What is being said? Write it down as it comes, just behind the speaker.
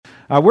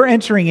We're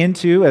entering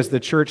into, as the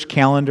church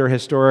calendar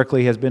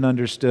historically has been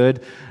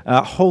understood,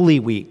 Holy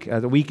Week,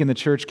 the week in the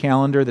church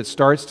calendar that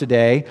starts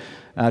today,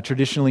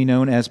 traditionally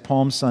known as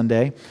Palm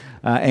Sunday,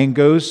 and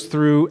goes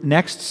through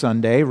next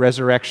Sunday,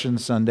 Resurrection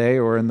Sunday,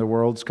 or in the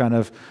world's kind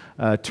of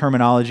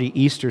terminology,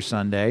 Easter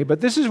Sunday. But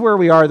this is where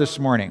we are this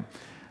morning.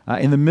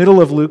 In the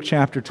middle of Luke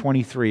chapter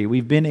 23.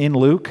 We've been in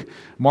Luke,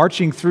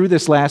 marching through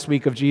this last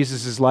week of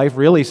Jesus' life,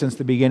 really since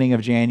the beginning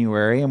of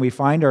January, and we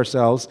find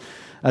ourselves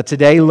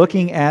today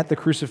looking at the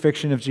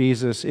crucifixion of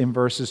Jesus in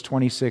verses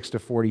 26 to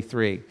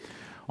 43.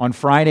 On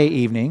Friday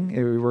evening,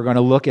 we're going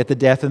to look at the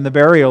death and the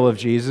burial of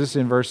Jesus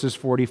in verses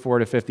 44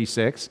 to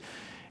 56.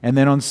 And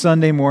then on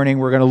Sunday morning,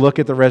 we're going to look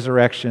at the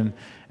resurrection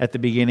at the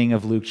beginning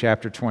of Luke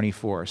chapter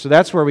 24. So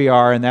that's where we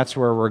are, and that's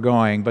where we're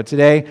going. But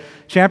today,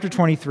 chapter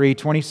 23,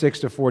 26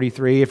 to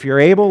 43. If you're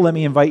able, let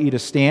me invite you to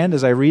stand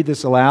as I read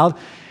this aloud.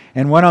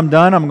 And when I'm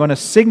done, I'm going to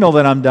signal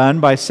that I'm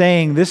done by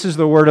saying, "This is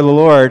the word of the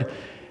Lord,"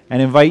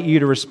 and invite you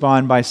to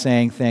respond by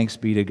saying, "Thanks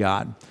be to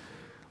God."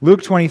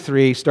 Luke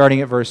 23,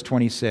 starting at verse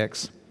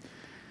 26.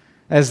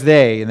 As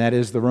they, and that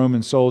is the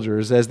Roman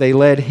soldiers, as they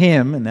led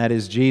him, and that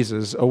is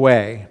Jesus,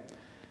 away,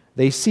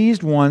 they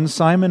seized one,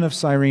 Simon of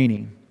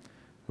Cyrene,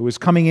 who was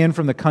coming in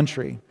from the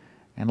country,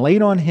 and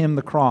laid on him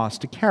the cross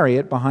to carry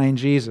it behind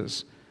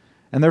Jesus.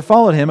 And there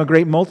followed him a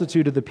great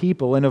multitude of the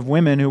people and of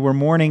women who were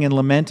mourning and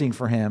lamenting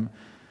for him.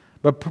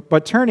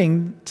 But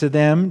turning to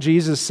them,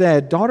 Jesus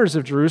said, "Daughters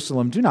of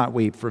Jerusalem, do not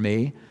weep for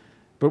me,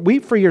 but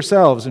weep for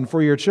yourselves and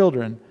for your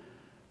children.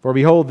 For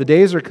behold, the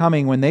days are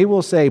coming when they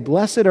will say,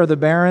 'Blessed are the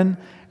barren,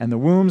 and the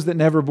wombs that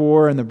never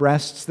bore, and the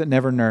breasts that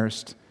never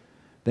nursed.'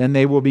 Then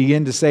they will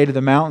begin to say to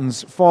the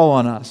mountains, 'Fall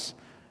on us,'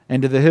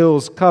 and to the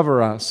hills,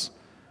 'Cover us.'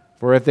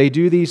 For if they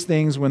do these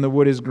things when the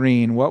wood is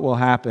green, what will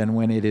happen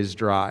when it is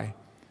dry?"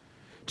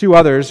 Two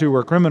others who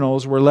were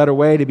criminals were led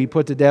away to be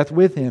put to death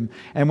with him.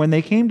 And when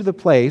they came to the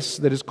place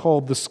that is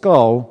called the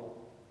Skull,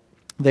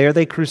 there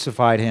they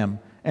crucified him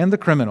and the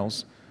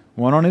criminals,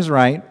 one on his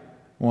right,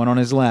 one on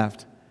his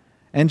left.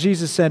 And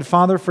Jesus said,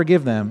 "Father,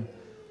 forgive them,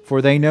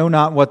 for they know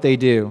not what they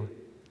do."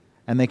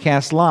 And they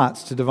cast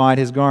lots to divide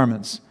his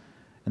garments.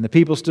 And the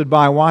people stood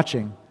by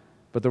watching.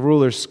 But the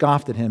rulers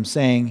scoffed at him,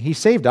 saying, "He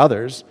saved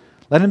others.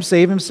 Let him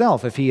save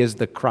himself, if he is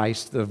the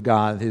Christ of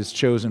God, his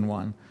chosen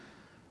one."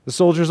 The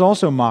soldiers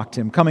also mocked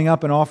him, coming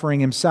up and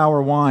offering him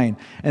sour wine,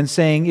 and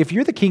saying, "If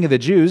you're the king of the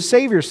Jews,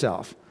 save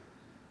yourself."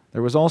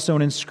 There was also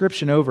an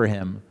inscription over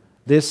him,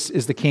 "This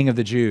is the King of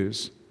the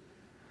Jews."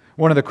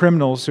 One of the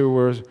criminals who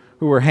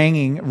were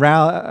hanged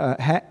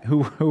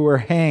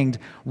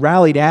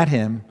rallied at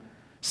him,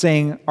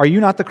 saying, "Are you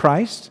not the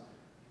Christ?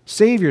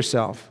 Save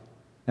yourself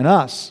and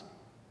us."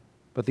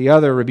 But the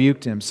other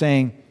rebuked him,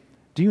 saying,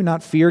 "Do you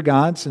not fear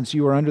God, since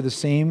you are under the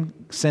same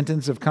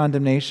sentence of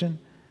condemnation?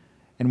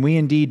 And we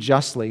indeed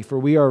justly, for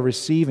we are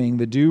receiving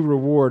the due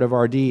reward of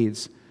our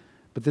deeds.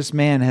 But this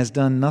man has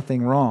done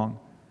nothing wrong."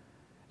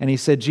 And he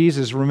said,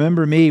 "Jesus,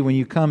 remember me when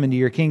you come into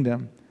your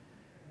kingdom."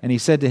 And he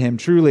said to him,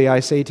 "Truly I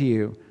say to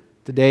you,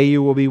 today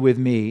you will be with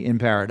me in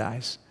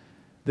paradise."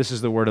 This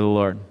is the word of the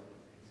Lord.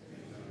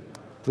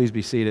 Please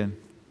be seated.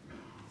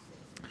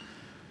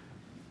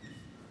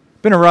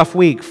 Been a rough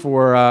week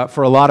for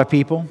a lot of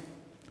people.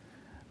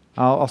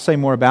 I'll say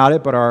more about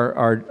it, but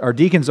our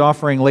deacons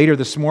offering later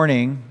this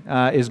morning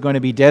is going to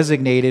be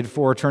designated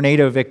for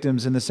tornado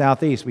victims in the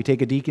Southeast. We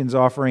take a deacons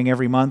offering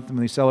every month when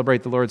we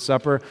celebrate the Lord's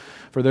Supper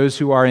for those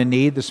who are in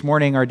need. This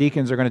morning, our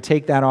deacons are going to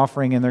take that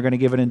offering and they're going to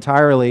give it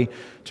entirely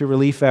to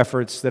relief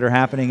efforts that are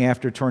happening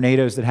after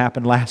tornadoes that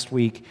happened last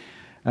week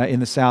in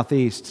the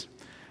Southeast.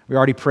 We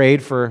already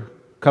prayed for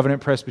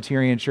Covenant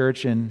Presbyterian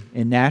Church in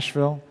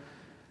Nashville.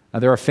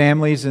 There are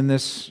families in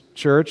this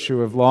church who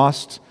have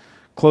lost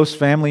close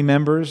family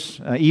members,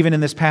 even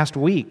in this past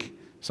week.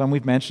 Some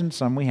we've mentioned,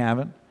 some we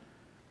haven't.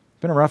 It's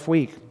been a rough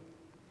week.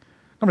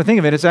 Come to think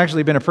of it, it's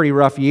actually been a pretty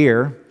rough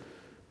year.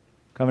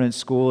 Covenant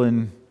School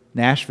in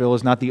Nashville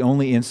is not the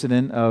only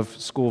incident of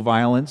school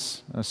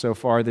violence so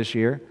far this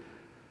year.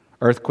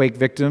 Earthquake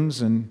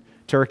victims in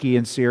Turkey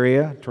and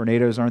Syria.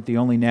 Tornadoes aren't the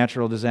only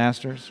natural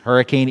disasters.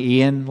 Hurricane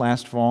Ian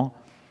last fall.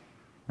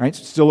 Right?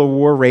 Still a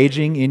war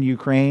raging in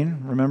Ukraine,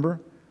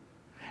 remember?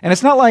 And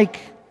it's not like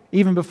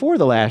even before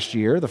the last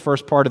year, the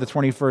first part of the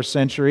 21st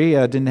century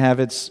didn't have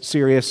its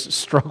serious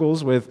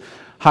struggles with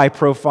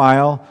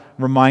high-profile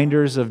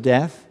reminders of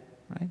death.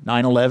 Right?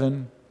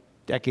 9/11,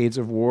 decades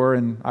of war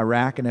in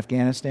Iraq and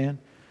Afghanistan.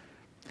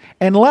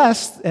 And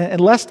lest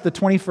the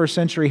 21st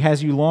century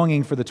has you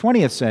longing for the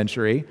 20th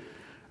century,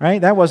 right?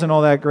 That wasn't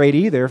all that great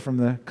either from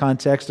the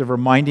context of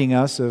reminding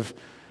us of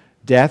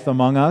death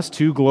among us,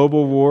 2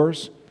 global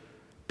wars,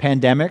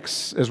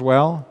 pandemics as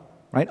well,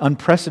 right?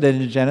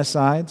 Unprecedented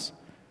genocides.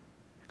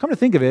 Come to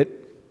think of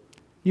it,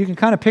 you can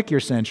kind of pick your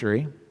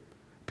century,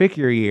 pick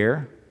your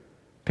year,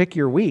 pick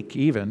your week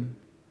even.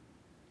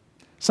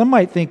 Some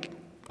might think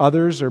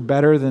others are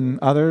better than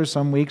others.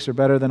 Some weeks are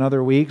better than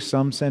other weeks.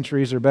 Some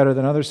centuries are better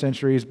than other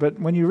centuries. But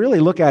when you really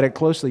look at it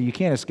closely, you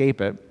can't escape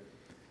it.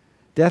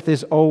 Death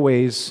is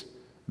always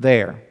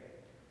there.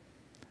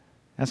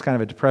 That's kind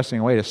of a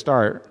depressing way to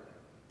start.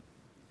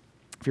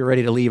 if you're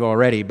ready to leave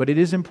already. But it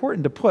is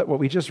important to put what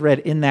we just read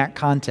in that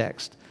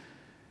context,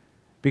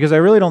 because I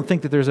really don't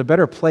think that there's a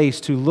better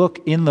place to look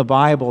in the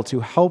Bible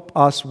to help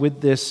us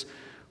with this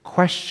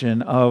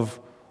question of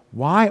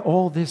why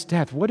all this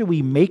death? What do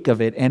we make of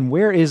it? And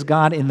where is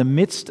God in the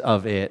midst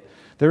of it?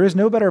 There is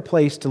no better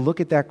place to look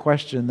at that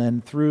question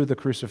than through the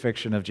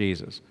crucifixion of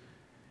Jesus.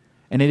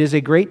 And it is a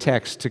great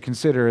text to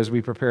consider as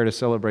we prepare to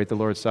celebrate the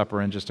Lord's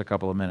Supper in just a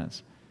couple of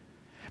minutes.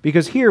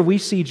 Because here we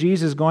see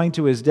Jesus going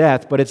to his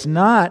death, but it's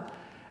not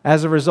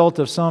as a result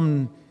of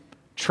some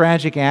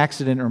tragic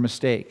accident or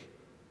mistake.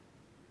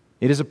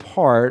 It is a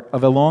part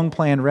of a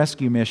long-planned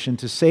rescue mission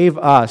to save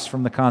us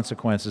from the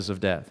consequences of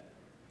death.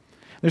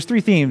 There's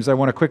three themes I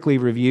want to quickly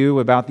review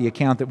about the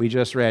account that we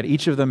just read.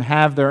 Each of them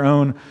have their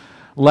own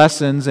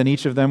lessons, and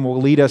each of them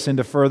will lead us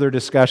into further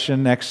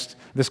discussion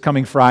this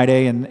coming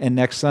Friday and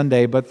next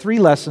Sunday. But three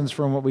lessons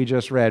from what we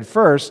just read.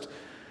 First,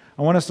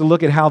 I want us to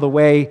look at how the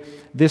way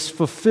this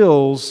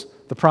fulfills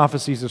the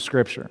prophecies of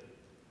Scripture.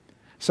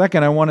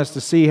 Second, I want us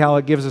to see how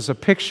it gives us a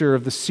picture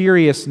of the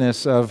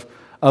seriousness of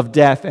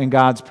death and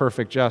God's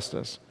perfect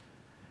justice.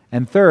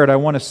 And third, I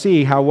want to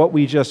see how what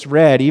we just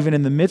read, even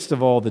in the midst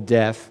of all the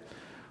death,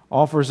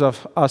 offers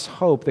us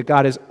hope that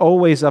God is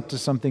always up to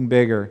something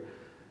bigger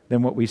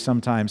than what we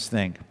sometimes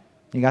think.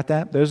 You got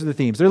that? Those are the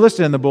themes. They're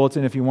listed in the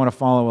bulletin if you want to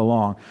follow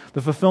along.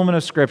 The fulfillment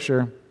of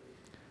Scripture,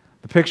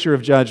 the picture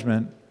of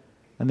judgment,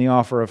 and the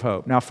offer of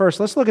hope. Now first,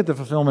 let's look at the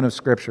fulfillment of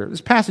Scripture.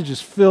 This passage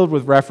is filled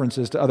with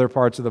references to other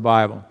parts of the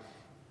Bible.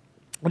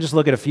 We'll just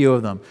look at a few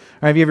of them. All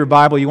right, if you have your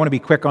Bible, you want to be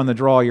quick on the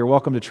draw, you're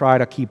welcome to try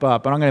to keep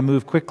up, but I'm going to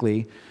move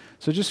quickly,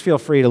 so just feel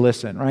free to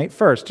listen. Right?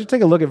 First, just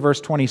take a look at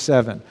verse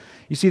 27.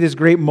 You see this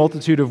great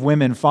multitude of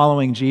women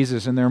following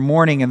Jesus, and they're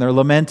mourning and they're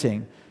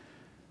lamenting.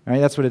 All right,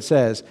 that's what it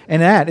says.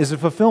 And that is a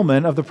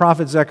fulfillment of the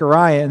prophet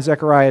Zechariah in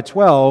Zechariah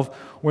 12,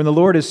 when the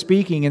Lord is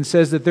speaking and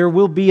says that there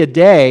will be a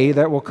day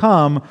that will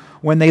come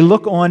when they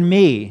look on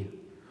me,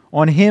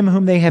 on him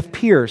whom they have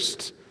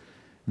pierced,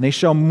 and they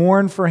shall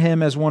mourn for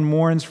him as one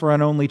mourns for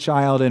an only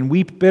child, and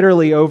weep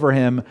bitterly over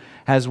him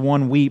as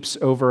one weeps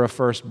over a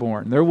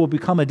firstborn. There will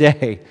become a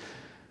day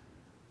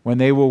when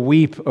they will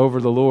weep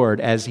over the Lord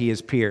as he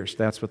is pierced.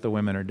 That's what the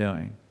women are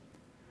doing.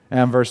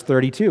 And verse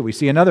 32, we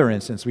see another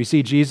instance. We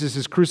see Jesus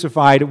is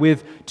crucified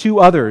with two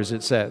others,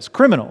 it says,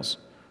 criminals.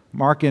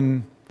 Mark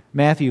and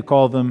Matthew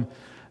call them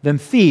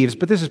thieves,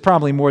 but this is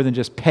probably more than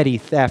just petty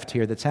theft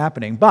here that's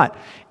happening. But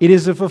it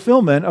is a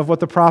fulfillment of what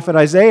the prophet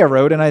Isaiah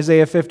wrote in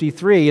Isaiah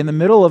 53. In the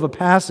middle of a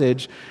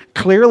passage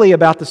clearly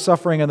about the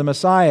suffering of the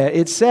Messiah,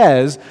 it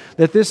says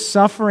that this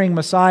suffering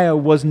Messiah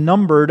was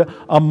numbered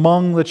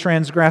among the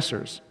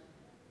transgressors.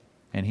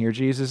 And here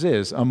Jesus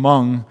is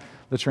among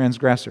the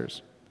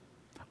transgressors.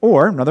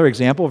 Or, another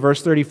example,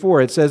 verse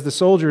 34, it says the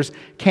soldiers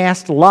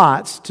cast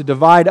lots to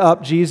divide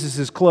up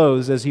Jesus'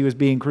 clothes as he was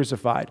being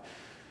crucified.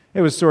 It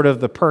was sort of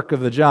the perk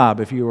of the job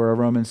if you were a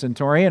Roman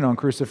centurion on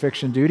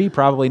crucifixion duty.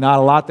 Probably not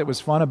a lot that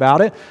was fun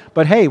about it.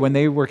 But hey, when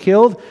they were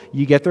killed,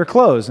 you get their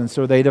clothes. And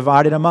so they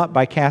divided them up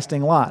by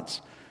casting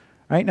lots.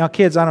 Right? Now,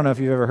 kids, I don't know if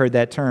you've ever heard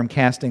that term,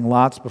 casting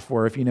lots,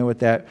 before, if you know what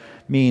that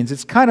means.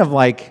 It's kind of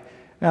like,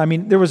 I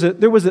mean, there was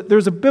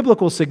a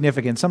biblical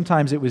significance.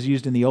 Sometimes it was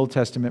used in the Old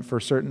Testament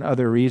for certain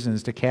other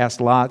reasons to cast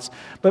lots.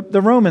 But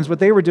the Romans, what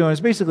they were doing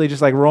is basically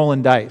just like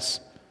rolling dice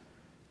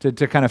to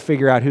kind of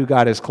figure out who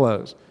got his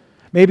clothes.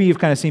 Maybe you've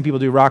kind of seen people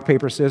do rock,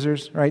 paper,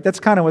 scissors, right? That's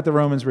kind of what the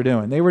Romans were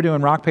doing. They were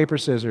doing rock, paper,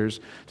 scissors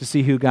to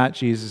see who got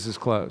Jesus'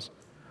 clothes.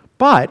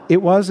 But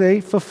it was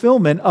a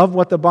fulfillment of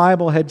what the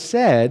Bible had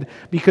said,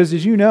 because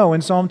as you know,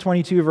 in Psalm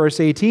 22, verse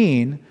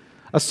 18,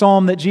 a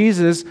psalm that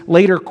Jesus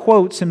later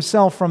quotes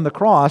himself from the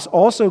cross,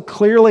 also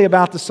clearly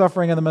about the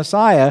suffering of the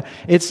Messiah,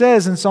 it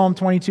says in Psalm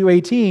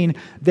 22:18,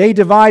 "They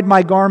divide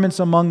my garments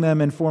among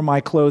them, and for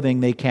my clothing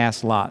they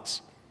cast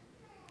lots."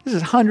 This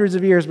is hundreds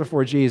of years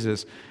before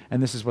Jesus,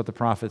 and this is what the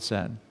prophet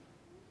said.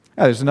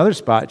 Now, there's another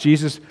spot.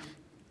 Jesus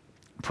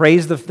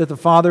prays that the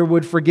Father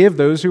would forgive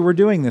those who were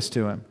doing this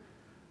to him.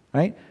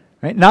 Right?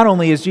 Not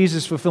only is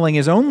Jesus fulfilling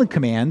his own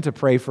command to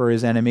pray for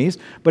his enemies,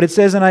 but it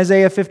says in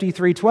Isaiah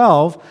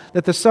 53:12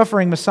 that the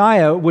suffering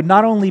Messiah would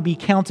not only be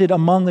counted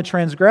among the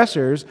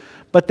transgressors,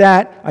 but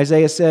that,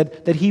 Isaiah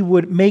said, that he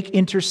would make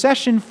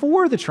intercession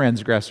for the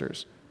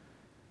transgressors.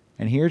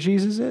 And here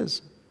Jesus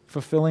is,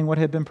 fulfilling what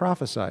had been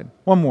prophesied.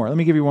 One more. Let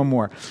me give you one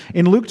more.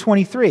 In Luke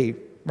 23,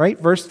 right,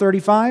 verse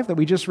 35 that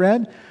we just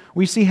read,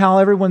 we see how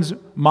everyone's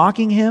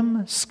mocking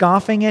him,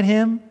 scoffing at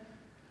him.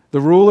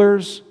 The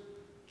rulers,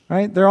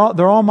 right? They're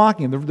all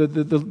mocking him.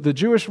 The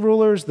Jewish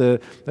rulers,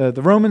 the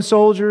Roman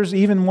soldiers,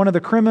 even one of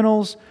the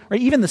criminals, right?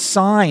 Even the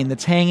sign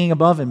that's hanging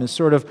above him is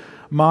sort of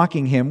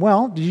mocking him.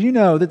 Well, did you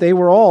know that they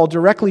were all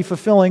directly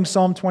fulfilling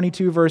Psalm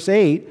 22, verse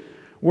 8,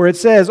 where it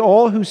says,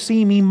 "All who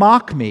see me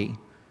mock me.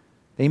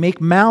 They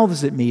make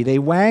mouths at me. They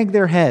wag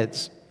their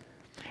heads."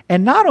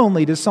 And not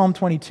only does Psalm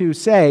 22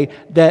 say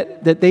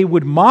that they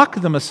would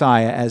mock the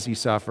Messiah as he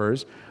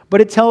suffers,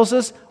 but it tells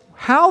us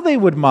how they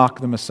would mock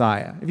the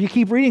Messiah. If you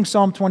keep reading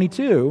Psalm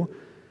 22,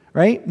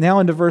 right, now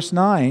into verse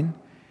 9,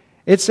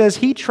 It says,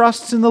 he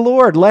trusts in the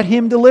Lord. Let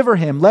him deliver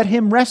him. Let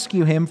him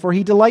rescue him, for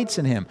he delights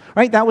in him.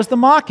 Right? That was the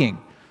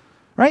mocking.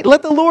 Right?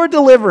 Let the Lord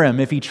deliver him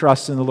if he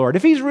trusts in the Lord.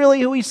 If he's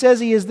really who he says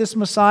he is, this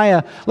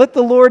Messiah, let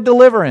the Lord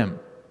deliver him.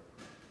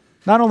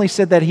 Not only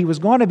said that he was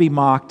going to be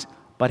mocked,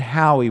 but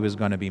how he was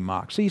going to be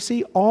mocked. So you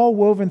see, all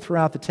woven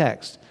throughout the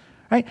text.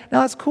 Right?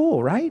 Now that's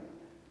cool, right?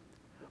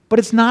 But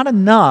it's not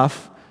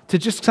enough to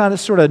just kind of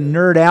sort of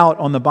nerd out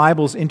on the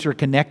Bible's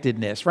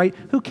interconnectedness, right?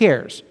 Who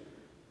cares?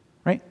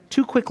 Right?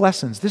 2 quick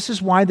lessons. This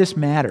is why this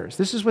matters.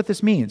 This is what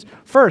this means.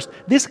 First,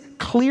 this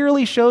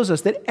clearly shows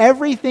us that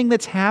everything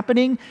that's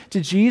happening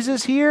to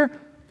Jesus here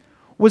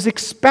was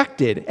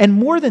expected. And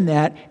more than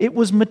that, it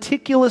was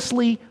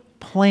meticulously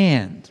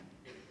planned.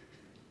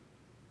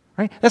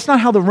 Right? That's not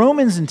how the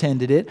Romans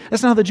intended it.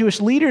 That's not how the Jewish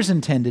leaders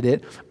intended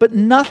it. But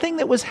nothing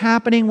that was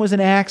happening was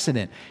an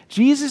accident.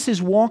 Jesus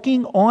is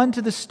walking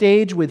onto the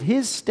stage with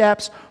his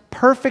steps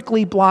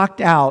perfectly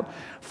blocked out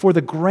for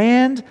the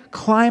grand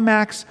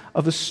climax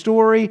of the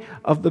story,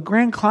 of the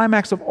grand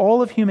climax of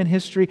all of human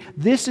history.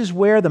 This is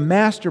where the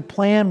master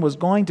plan was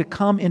going to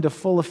come into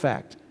full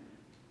effect.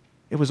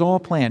 It was all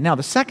planned. Now,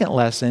 the second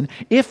lesson,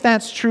 if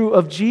that's true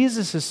of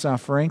Jesus'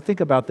 suffering, think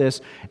about this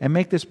and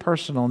make this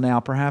personal now,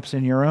 perhaps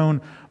in your own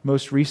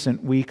most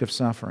recent week of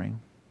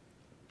suffering.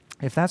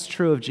 If that's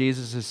true of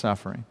Jesus'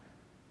 suffering,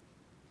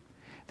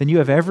 then you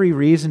have every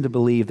reason to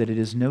believe that it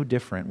is no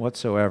different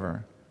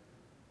whatsoever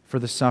for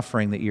the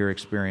suffering that you're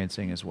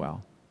experiencing as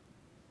well.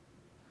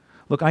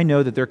 Look, I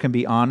know that there can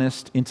be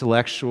honest,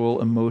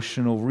 intellectual,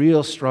 emotional,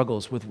 real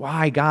struggles with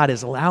why God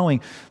is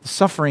allowing the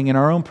suffering in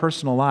our own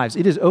personal lives.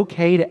 It is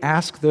okay to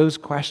ask those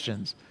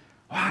questions.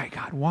 Why,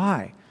 God,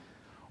 why?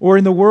 Or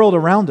in the world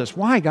around us,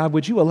 why, God,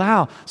 would you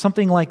allow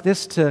something like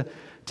this to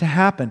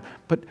happen?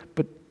 But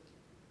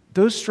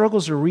those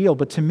struggles are real,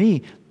 but to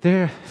me,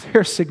 there's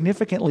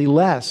significantly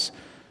less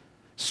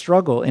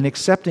struggle in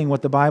accepting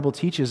what the Bible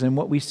teaches and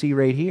what we see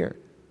right here.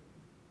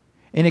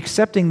 In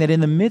accepting that in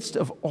the midst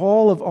of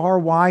all of our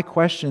why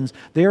questions,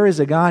 there is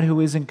a God who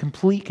is in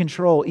complete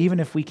control,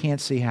 even if we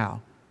can't see how.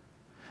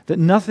 That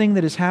nothing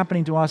that is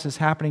happening to us is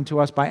happening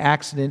to us by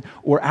accident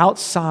or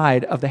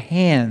outside of the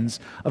hands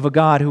of a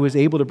God who is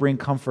able to bring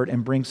comfort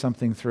and bring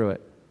something through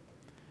it.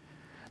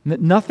 That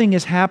nothing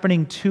is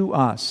happening to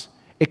us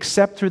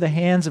except through the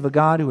hands of a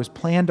God who has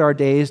planned our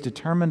days,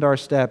 determined our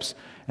steps,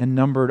 and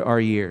numbered our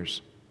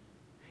years.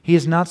 He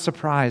is not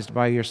surprised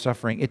by your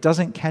suffering. It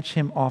doesn't catch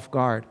him off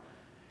guard.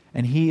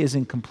 And he is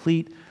in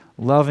complete,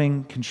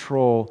 loving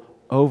control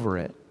over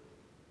it,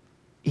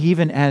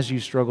 even as you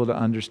struggle to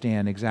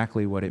understand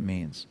exactly what it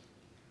means.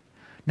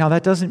 Now,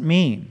 that doesn't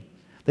mean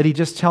that he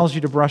just tells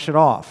you to brush it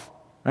off,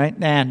 right?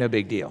 Nah, no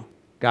big deal.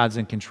 God's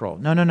in control.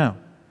 No.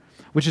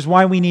 Which is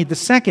why we need the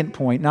second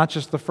point, not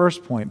just the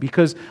first point,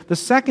 because the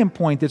second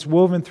point that's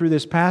woven through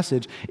this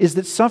passage is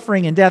that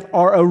suffering and death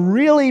are a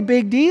really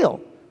big deal.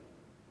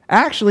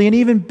 Actually, an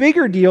even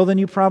bigger deal than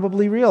you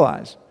probably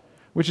realize.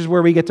 Which is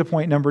where we get to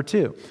point number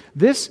 2.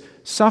 This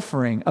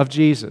suffering of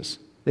Jesus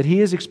that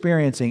he is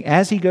experiencing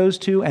as he goes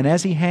to and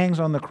as he hangs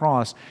on the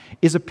cross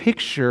is a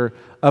picture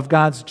of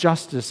God's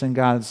justice and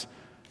God's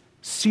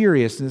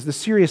seriousness, the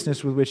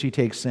seriousness with which he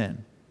takes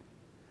sin.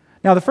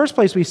 Now, the first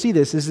place we see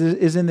this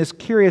is in this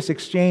curious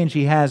exchange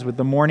he has with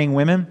the mourning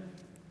women.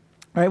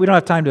 Right? We don't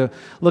have time to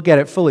look at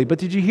it fully, but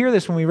did you hear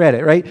this when we read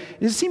it, right?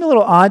 Does it seem a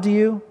little odd to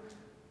you?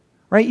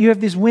 Right? You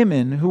have these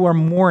women who are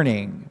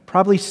mourning,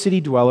 probably city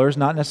dwellers,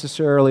 not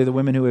necessarily the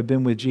women who have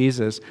been with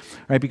Jesus,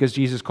 right? Because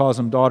Jesus calls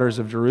them daughters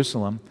of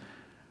Jerusalem,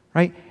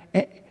 right?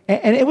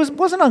 And it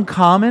wasn't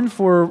uncommon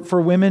for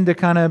women to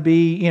kind of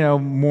be,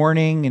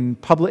 mourning in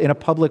a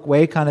public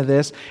way, kind of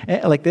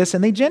like this.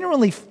 And they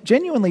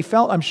genuinely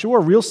felt, I'm sure,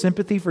 real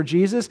sympathy for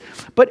Jesus.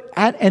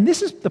 And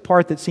this is the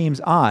part that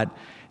seems odd.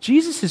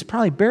 Jesus is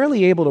probably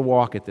barely able to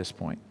walk at this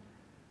point,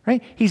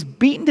 right? He's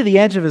beaten to the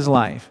edge of his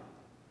life.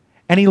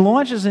 And he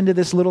launches into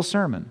this little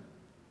sermon.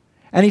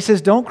 And he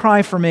says, don't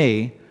cry for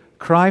me,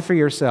 cry for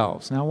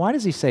yourselves. Now, why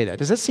does he say that?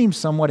 Does that seem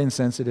somewhat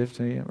insensitive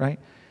to you, right?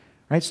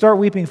 Start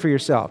weeping for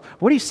yourself.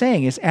 What he's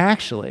saying is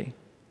that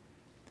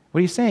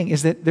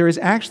there is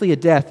actually a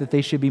death that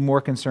they should be more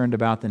concerned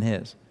about than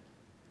his.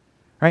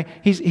 Right?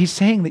 He's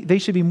saying that they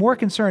should be more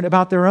concerned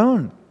about their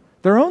own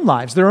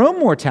lives, their own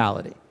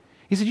mortality.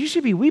 He said, you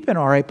should be weeping,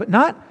 all right, but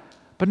not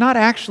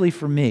actually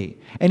for me.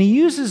 And he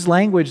uses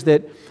language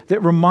that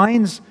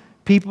reminds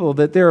people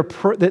that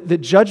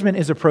that judgment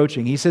is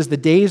approaching. He says the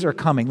days are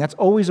coming. That's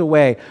always a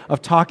way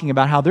of talking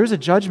about how there's a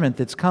judgment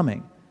that's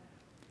coming.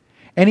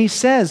 And he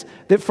says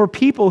that for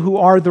people who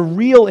are the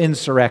real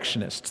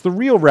insurrectionists, the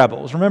real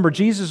rebels, remember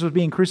Jesus was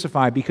being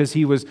crucified because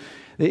he was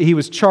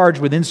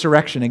charged with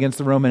insurrection against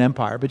the Roman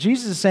Empire. But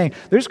Jesus is saying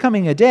there's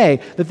coming a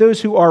day that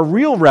those who are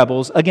real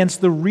rebels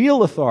against the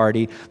real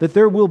authority, that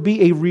there will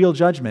be a real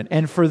judgment.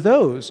 And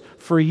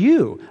for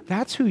you,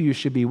 that's who you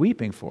should be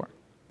weeping for.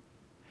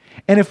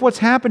 And if what's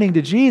happening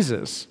to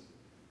Jesus,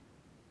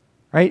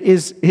 right,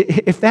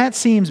 if that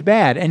seems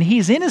bad and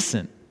he's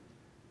innocent,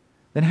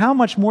 then how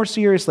much more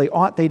seriously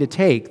ought they to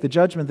take the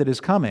judgment that is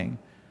coming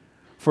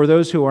for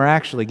those who are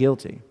actually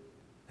guilty?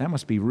 That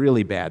must be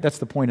really bad. That's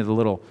the point of the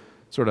little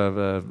sort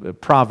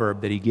of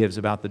proverb that he gives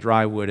about the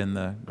dry wood and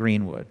the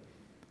green wood.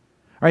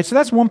 All right, so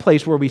that's one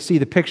place where we see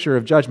the picture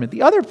of judgment.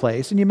 The other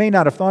place, and you may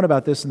not have thought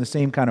about this in the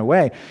same kind of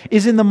way,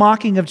 is in the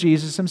mocking of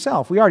Jesus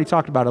himself. We already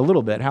talked about a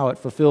little bit how it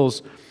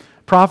fulfills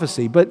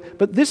prophecy.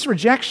 But this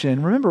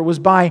rejection, remember, was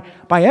by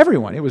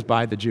everyone. It was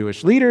by the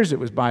Jewish leaders. It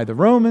was by the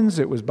Romans.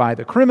 It was by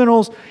the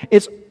criminals.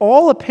 It's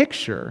all a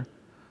picture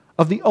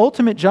of the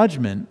ultimate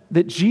judgment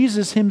that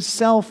Jesus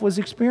himself was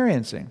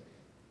experiencing.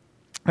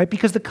 Right?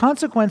 Because the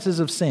consequences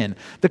of sin,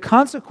 the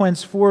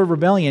consequence for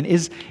rebellion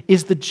is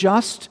the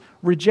just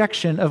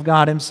rejection of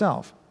God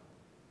himself.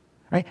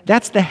 Right?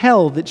 That's the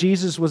hell that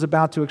Jesus was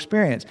about to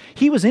experience.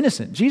 He was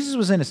innocent. Jesus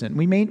was innocent.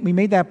 We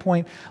made that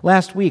point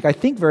last week, I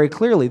think very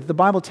clearly. The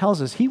Bible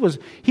tells us he was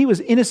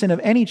innocent of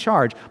any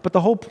charge, but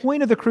the whole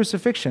point of the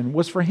crucifixion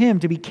was for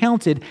him to be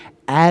counted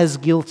as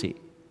guilty.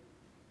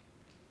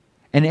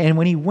 And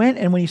when he went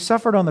and when he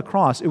suffered on the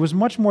cross, it was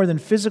much more than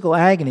physical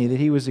agony that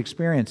he was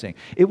experiencing.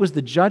 It was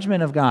the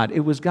judgment of God. It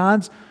was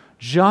God's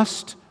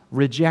just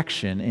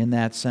rejection in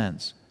that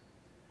sense.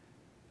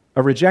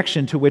 A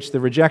rejection to which the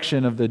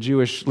rejection of the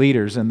Jewish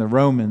leaders and the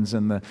Romans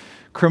and the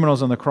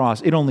criminals on the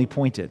cross, it only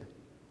pointed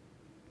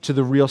to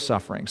the real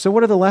suffering. So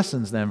what are the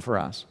lessons then for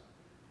us?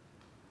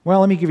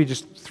 Well, let me give you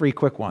just 3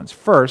 quick ones.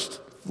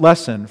 First,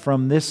 lesson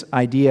from this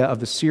idea of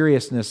the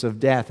seriousness of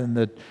death and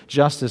the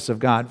justice of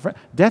God.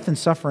 Death and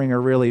suffering are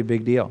really a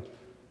big deal.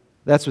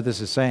 That's what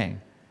this is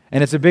saying.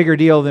 And it's a bigger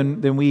deal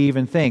than we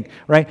even think,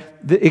 right?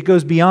 It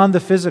goes beyond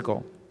the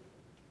physical.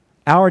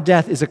 Our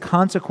death is a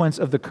consequence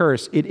of the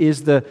curse. It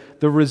is the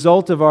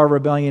result of our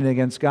rebellion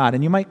against God.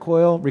 And you might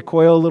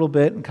recoil a little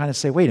bit and kind of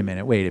say, wait a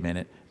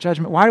minute.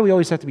 Judgment, why do we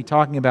always have to be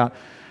talking about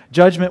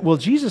judgment? Well,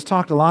 Jesus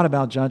talked a lot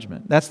about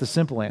judgment. That's the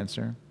simple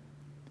answer.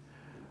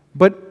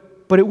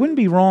 But it wouldn't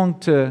be wrong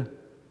to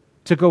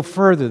go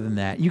further than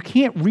that. You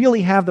can't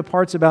really have the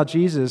parts about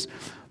Jesus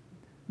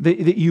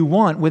that you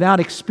want without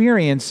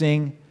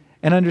experiencing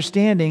and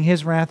understanding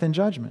his wrath and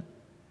judgment.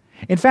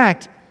 In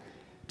fact,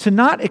 to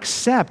not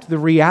accept the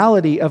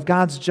reality of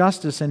God's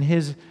justice and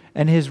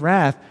his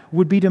wrath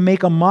would be to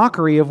make a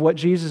mockery of what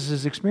Jesus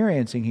is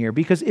experiencing here.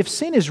 Because if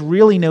sin is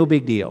really no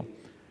big deal,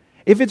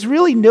 if it's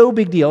really no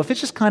big deal, if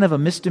it's just kind of a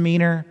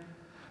misdemeanor,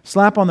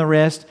 slap on the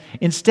wrist,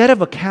 instead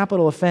of a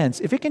capital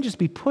offense, if it can just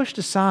be pushed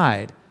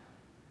aside,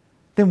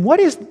 then what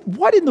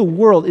in the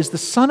world is the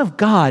Son of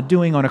God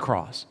doing on a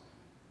cross?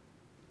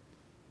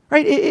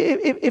 Right?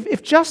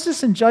 If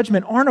justice and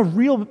judgment aren't a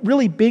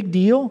really big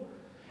deal,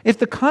 if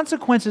the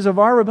consequences of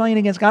our rebellion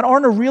against God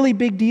aren't a really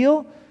big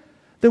deal,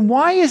 then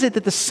why is it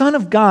that the Son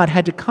of God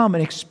had to come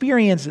and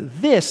experience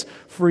this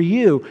for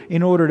you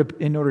in order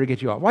to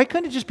get you out? Why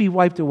couldn't it just be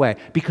wiped away?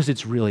 Because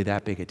it's really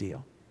that big a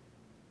deal.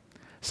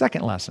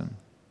 Second lesson.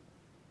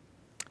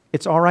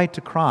 It's all right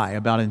to cry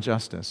about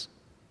injustice.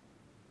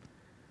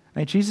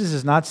 Right? Jesus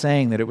is not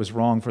saying that it was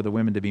wrong for the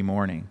women to be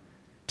mourning,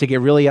 to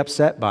get really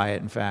upset by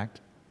it, in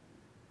fact.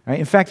 Right?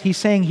 In fact, he's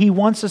saying he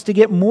wants us to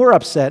get more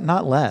upset,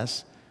 not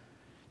less,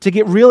 to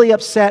get really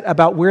upset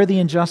about where the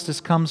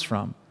injustice comes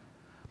from.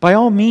 By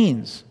all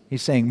means,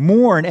 he's saying,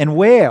 mourn and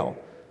wail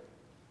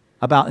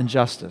about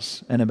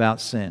injustice and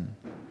about sin.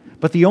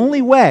 But the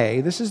only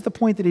way, this is the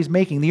point that he's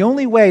making, the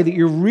only way that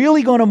you're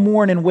really going to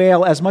mourn and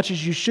wail as much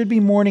as you should be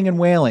mourning and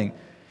wailing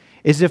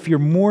is if you're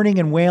mourning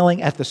and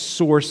wailing at the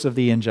source of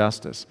the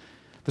injustice,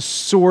 the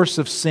source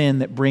of sin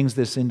that brings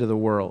this into the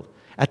world,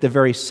 at the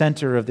very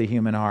center of the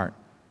human heart.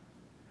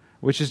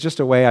 Which is just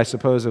a way, I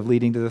suppose, of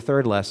leading to the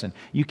third lesson.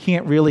 You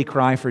can't really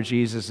cry for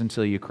Jesus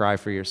until you cry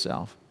for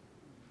yourself.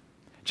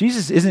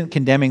 Jesus isn't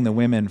condemning the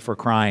women for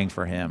crying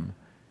for him.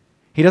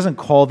 He doesn't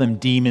call them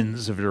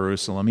demons of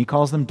Jerusalem. He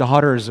calls them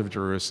daughters of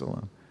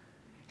Jerusalem.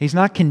 He's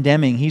not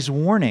condemning, he's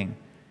warning.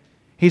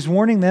 He's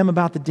warning them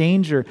about the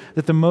danger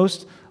that the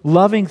most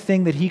loving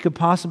thing that he could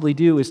possibly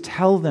do is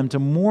tell them to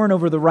mourn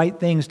over the right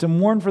things, to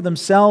mourn for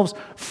themselves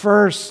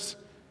first.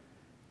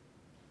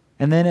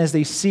 And then as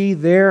they see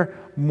their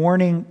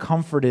mourning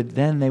comforted,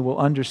 then they will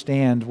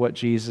understand what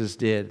Jesus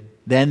did.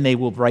 Then they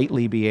will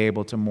rightly be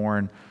able to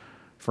mourn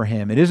for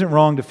him. It isn't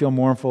wrong to feel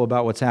mournful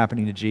about what's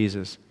happening to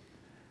Jesus,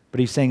 but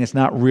he's saying it's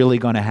not really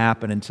going to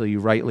happen until you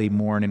rightly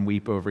mourn and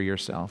weep over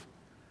yourself,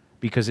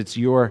 because it's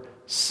your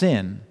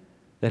sin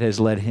that has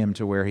led him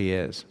to where he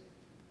is.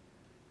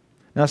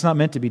 Now, it's not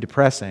meant to be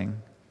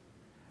depressing,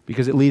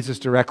 because it leads us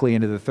directly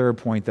into the third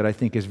point that I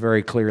think is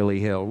very clearly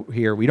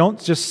here. We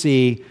don't just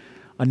see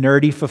a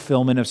nerdy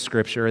fulfillment of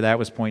Scripture. That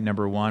was point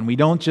number 1. We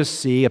don't just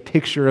see a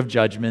picture of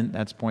judgment.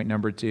 That's point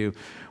number 2.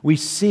 We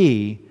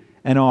see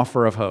an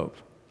offer of hope.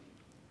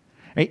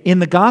 In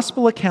the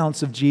gospel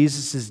accounts of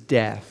Jesus'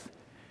 death,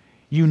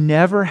 you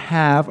never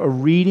have a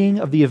reading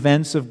of the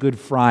events of Good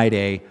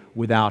Friday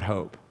without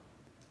hope.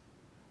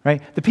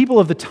 Right? The people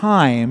of the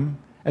time,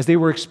 as they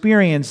were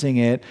experiencing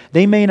it,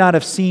 they may not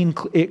have seen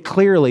it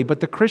clearly, but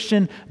the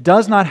Christian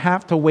does not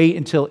have to wait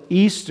until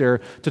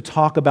Easter to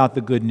talk about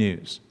the good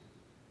news.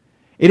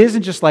 It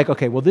isn't just like,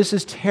 okay, well, this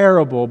is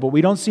terrible, but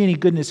we don't see any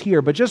goodness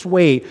here, but just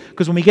wait,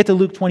 because when we get to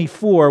Luke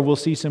 24, we'll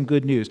see some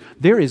good news.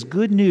 There is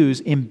good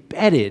news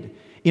embedded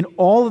in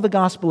all of the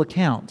gospel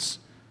accounts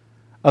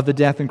of the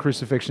death and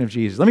crucifixion of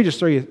Jesus. Let me just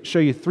show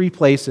you 3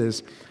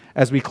 places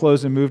as we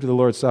close and move to the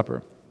Lord's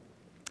Supper.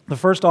 The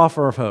first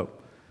offer of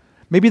hope,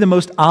 maybe the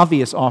most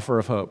obvious offer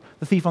of hope,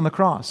 the thief on the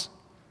cross.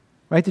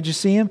 Right? Did you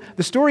see him?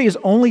 The story is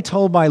only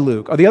told by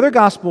Luke. The other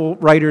gospel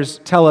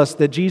writers tell us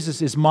that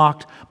Jesus is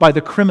mocked by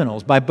the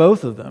criminals, by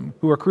both of them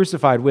who are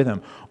crucified with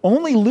him.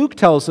 Only Luke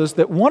tells us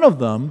that one of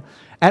them,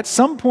 at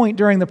some point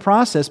during the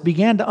process,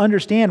 began to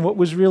understand what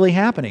was really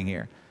happening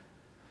here.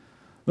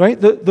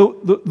 Right? The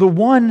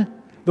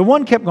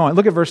one kept going.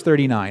 Look at verse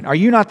 39. Are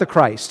you not the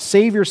Christ?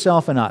 Save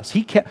yourself and us.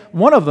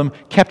 One of them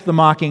kept the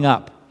mocking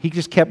up. He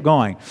just kept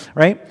going.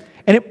 Right?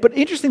 But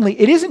interestingly,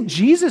 it isn't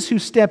Jesus who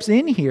steps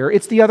in here.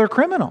 It's the other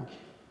criminal.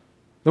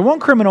 The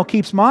one criminal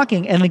keeps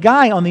mocking, and the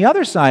guy on the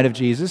other side of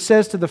Jesus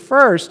says to the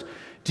first,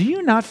 do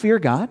you not fear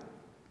God,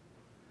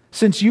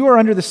 since you are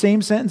under the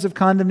same sentence of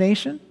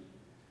condemnation?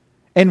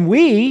 And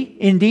we,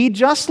 indeed,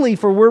 justly,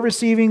 for we're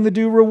receiving the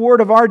due reward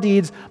of our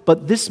deeds,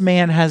 but this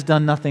man has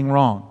done nothing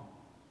wrong.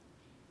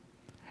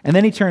 And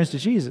then he turns to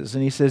Jesus,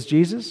 and he says,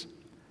 Jesus,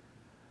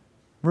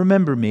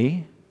 remember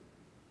me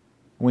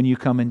when you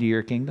come into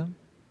your kingdom.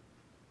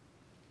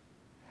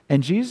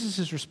 And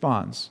Jesus'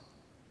 response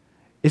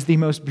is the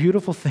most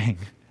beautiful thing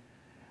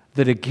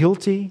that a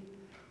guilty,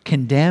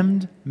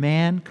 condemned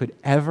man could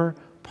ever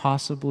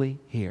possibly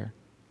hear.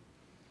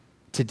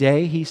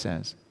 Today, he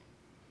says,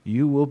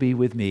 you will be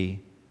with me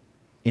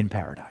in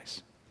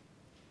paradise.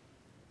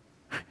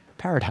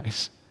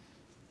 Paradise.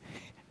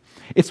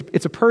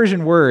 It's a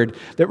Persian word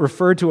that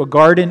referred to a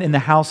garden in the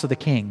house of the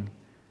king,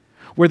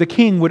 where the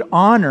king would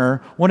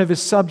honor one of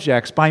his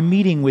subjects by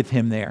meeting with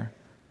him there,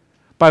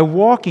 by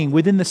walking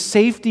within the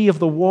safety of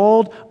the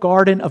walled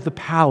garden of the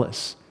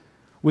palace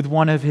with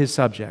one of his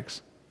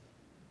subjects.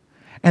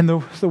 And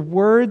the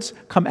words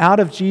come out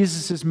of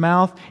Jesus'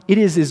 mouth. It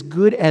is as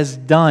good as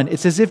done.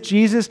 It's as if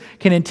Jesus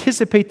can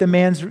anticipate the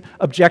man's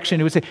objection.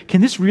 He would say, can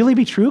this really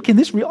be true?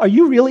 Are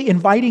you really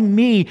inviting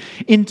me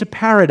into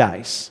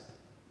paradise?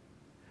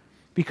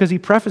 Because he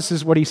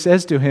prefaces what he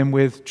says to him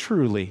with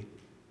truly,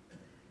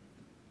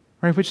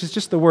 right? Which is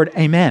just the word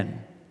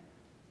amen.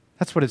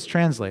 That's what it's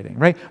translating,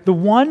 right? The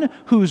one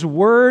whose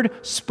word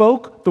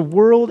spoke the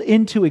world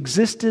into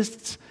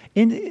existence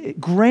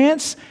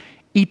grants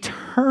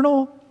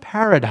eternal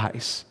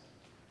paradise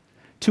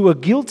to a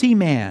guilty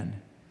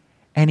man,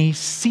 and he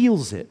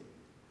seals it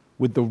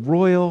with the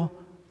royal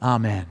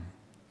amen.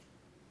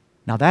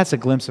 Now that's a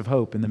glimpse of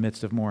hope in the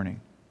midst of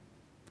mourning.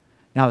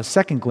 Now the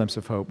second glimpse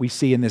of hope we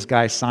see in this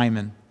guy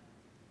Simon.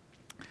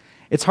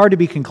 It's hard to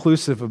be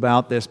conclusive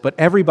about this, but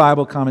every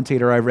Bible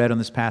commentator I've read on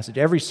this passage,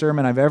 every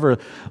sermon I've ever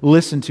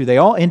listened to, they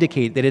all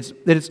indicate that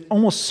it's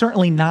almost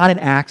certainly not an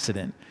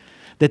accident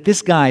that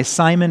this guy,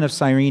 Simon of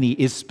Cyrene,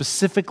 is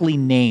specifically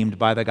named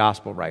by the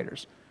gospel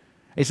writers.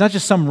 It's not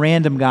just some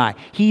random guy.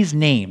 He's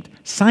named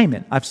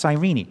Simon of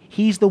Cyrene.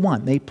 He's the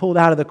one they pulled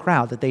out of the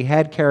crowd that they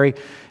had carry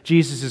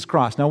Jesus'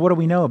 cross. Now, what do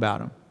we know about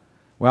him?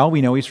 Well,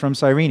 we know he's from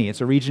Cyrene. It's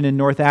a region in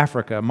North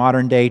Africa,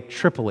 modern-day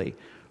Tripoli.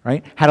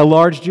 Right? Had a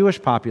large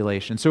Jewish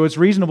population. So it's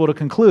reasonable to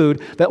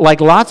conclude that, like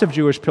lots of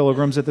Jewish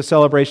pilgrims at the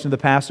celebration of the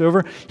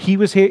Passover, he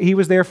was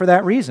there for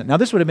that reason. Now,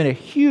 this would have been a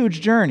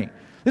huge journey.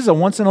 This is a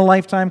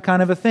once-in-a-lifetime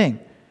kind of a thing.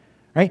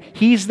 Right?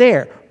 He's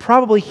there,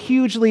 probably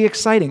hugely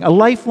exciting, a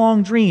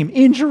lifelong dream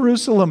in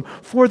Jerusalem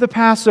for the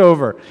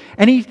Passover.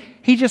 And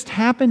he just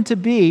happened to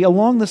be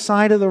along the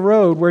side of the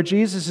road where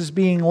Jesus is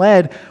being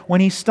led when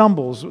he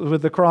stumbles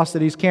with the cross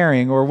that he's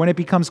carrying, or when it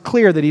becomes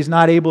clear that he's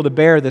not able to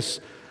bear this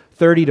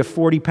 30 to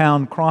 40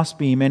 pound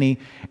crossbeam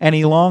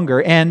any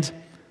longer. And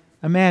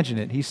imagine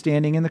it, he's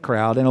standing in the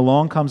crowd, and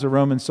along comes a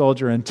Roman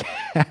soldier and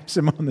taps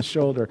him on the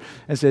shoulder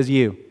and says,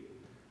 you,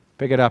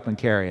 pick it up and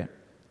carry it.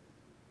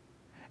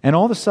 And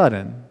all of a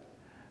sudden,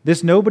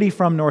 this nobody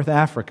from North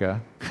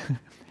Africa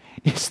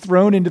is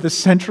thrown into the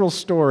central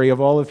story of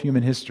all of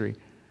human history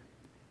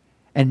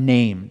and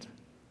named.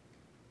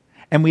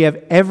 And we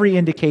have every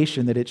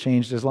indication that it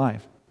changed his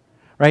life.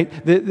 Right?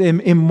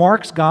 In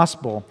Mark's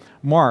gospel,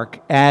 Mark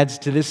adds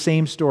to this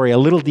same story a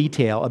little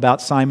detail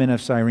about Simon of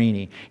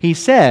Cyrene. He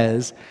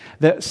says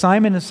that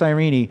Simon of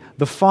Cyrene,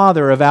 the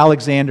father of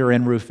Alexander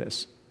and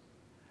Rufus,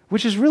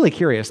 which is really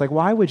curious. Like,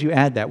 why would you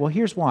add that? Well,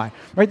 here's why.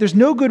 Right? There's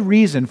no good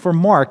reason for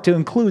Mark to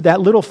include that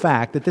little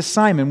fact that this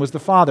Simon was the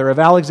father of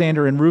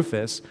Alexander and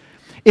Rufus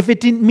if it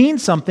didn't mean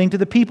something to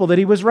the people that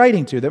he was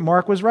writing to, that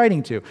Mark was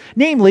writing to.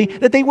 Namely,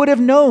 that they would have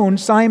known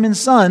Simon's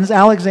sons,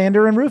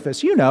 Alexander and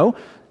Rufus. You know,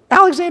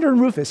 Alexander and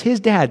Rufus,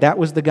 his dad, that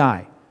was the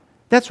guy.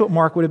 That's what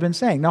Mark would have been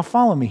saying. Now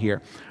follow me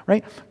here,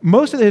 right?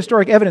 Most of the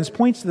historic evidence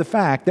points to the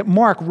fact that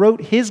Mark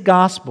wrote his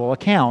gospel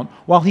account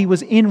while he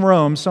was in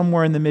Rome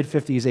somewhere in the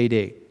mid-50s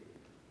AD.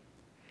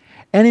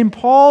 And in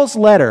Paul's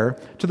letter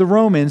to the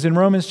Romans, in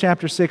Romans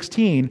chapter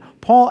 16,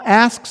 Paul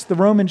asks the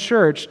Roman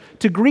church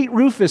to greet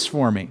Rufus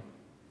for me,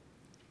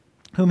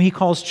 whom he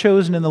calls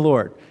chosen in the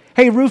Lord.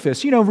 Hey,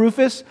 Rufus, you know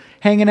Rufus,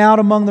 hanging out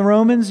among the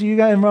Romans, you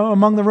got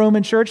among the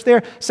Roman church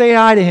there? Say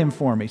hi to him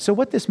for me. So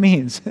what this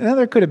means,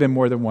 there could have been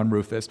more than one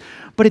Rufus,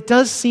 but it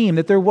does seem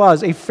that there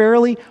was a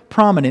fairly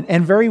prominent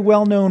and very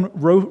well-known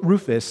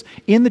Rufus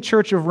in the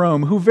Church of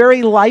Rome who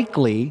very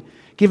likely,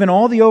 given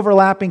all the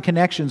overlapping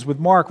connections with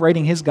Mark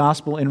writing his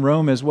gospel in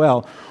Rome as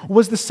well,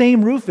 was the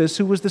same Rufus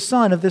who was the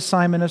son of this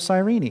Simon of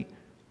Cyrene.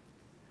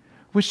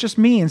 Which just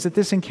means that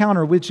this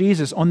encounter with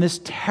Jesus on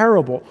this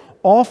terrible,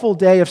 awful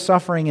day of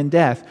suffering and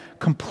death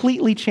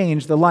completely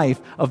changed the life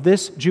of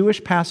this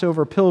Jewish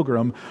Passover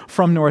pilgrim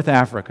from North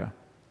Africa.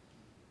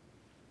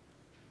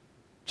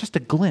 Just a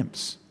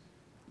glimpse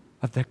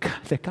of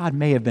that God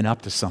may have been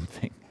up to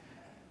something.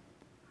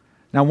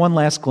 Now, one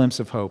last glimpse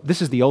of hope.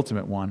 This is the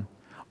ultimate one.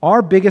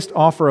 Our biggest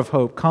offer of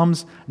hope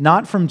comes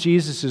not from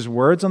Jesus'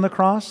 words on the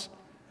cross,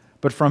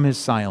 but from his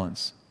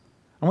silence.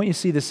 I want you to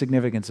see the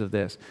significance of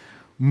this.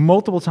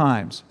 Multiple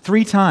times,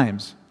 3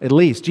 times at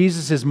least,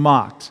 Jesus is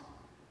mocked.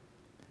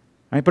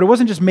 Right? But it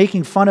wasn't just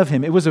making fun of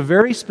him. It was a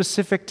very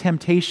specific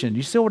temptation.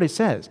 You see what it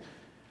says?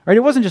 Right?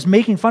 It wasn't just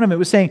making fun of him. It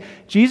was saying,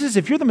 Jesus,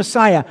 if you're the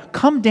Messiah,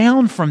 come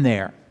down from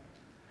there.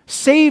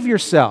 Save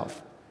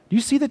yourself. Do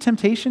you see the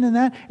temptation in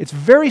that? It's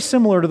very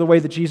similar to the way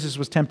that Jesus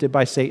was tempted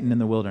by Satan in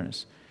the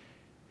wilderness.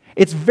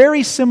 It's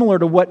very similar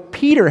to what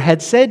Peter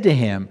had said to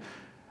him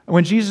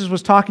when Jesus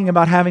was talking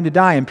about having to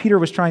die, and Peter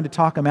was trying to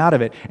talk him out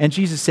of it. And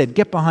Jesus said,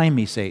 "Get behind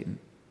me, Satan."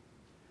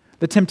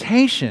 The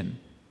temptation,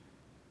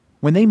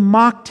 when they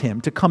mocked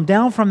him to come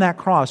down from that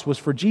cross, was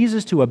for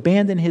Jesus to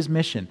abandon his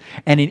mission.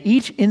 And in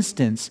each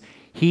instance,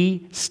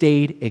 he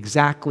stayed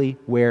exactly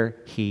where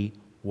he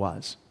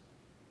was.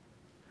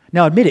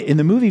 Now admit it, in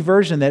the movie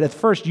version that at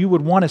first you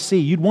would want to see,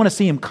 you'd want to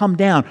see him come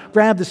down,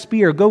 grab the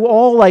spear, go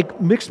all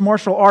like mixed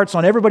martial arts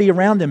on everybody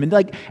around him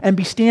and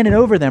be standing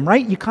over them,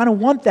 right? You kind of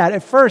want that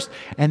at first.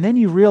 And then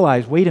you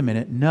realize, wait a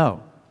minute,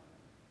 no.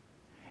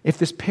 If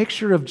this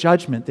picture of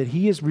judgment that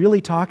he is really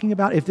talking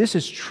about, if this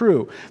is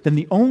true, then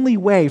the only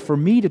way for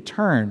me to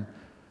turn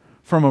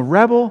from a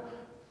rebel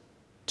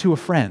to a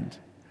friend,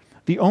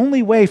 the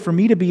only way for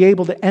me to be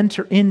able to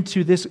enter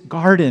into this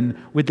garden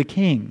with the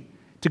King,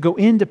 to go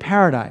into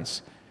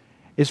paradise,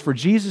 is for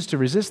Jesus to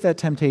resist that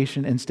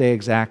temptation and stay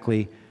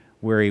exactly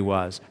where he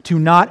was. To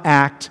not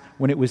act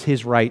when it was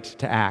his right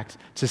to act.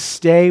 To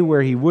stay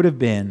where he would have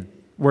been,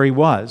 where he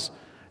was,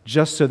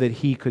 just so that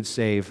he could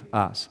save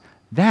us.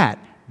 That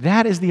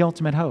is the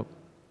ultimate hope.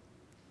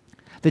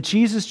 That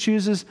Jesus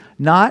chooses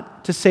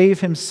not to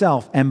save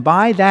himself, and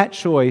by that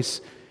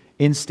choice,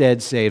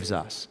 instead saves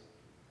us.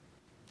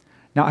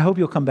 Now, I hope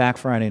you'll come back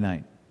Friday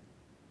night,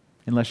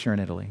 unless you're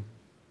in Italy.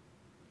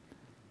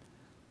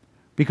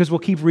 Because we'll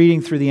keep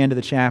reading through the end of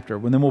the chapter.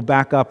 And then we'll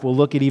back up. We'll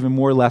look at even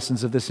more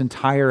lessons of this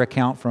entire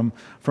account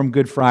from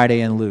Good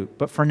Friday and Luke.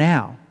 But for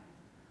now,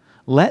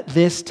 let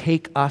this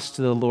take us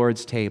to the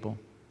Lord's table.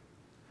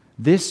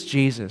 This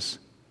Jesus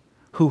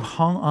who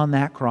hung on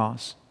that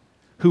cross,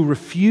 who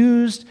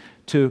refused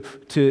to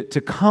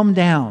come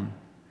down,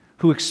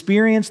 who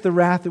experienced the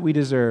wrath that we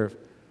deserve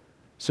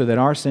so that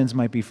our sins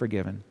might be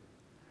forgiven.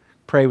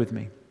 Pray with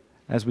me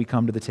as we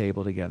come to the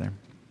table together.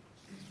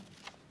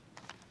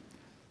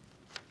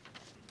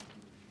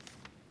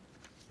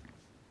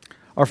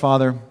 Our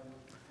Father,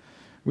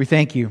 we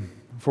thank you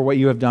for what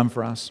you have done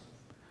for us.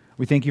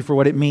 We thank you for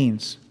what it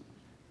means.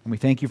 And we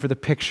thank you for the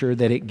picture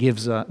that it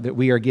gives that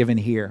we are given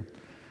here.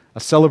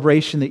 A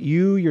celebration that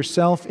you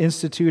yourself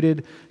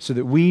instituted so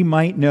that we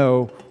might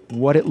know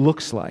what it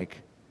looks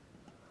like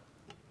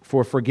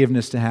for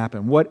forgiveness to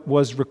happen, what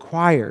was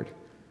required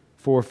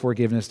for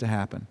forgiveness to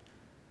happen.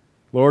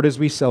 Lord, as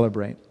we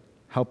celebrate,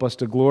 help us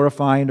to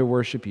glorify and to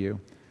worship you.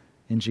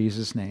 In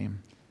Jesus' name,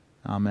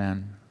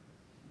 amen.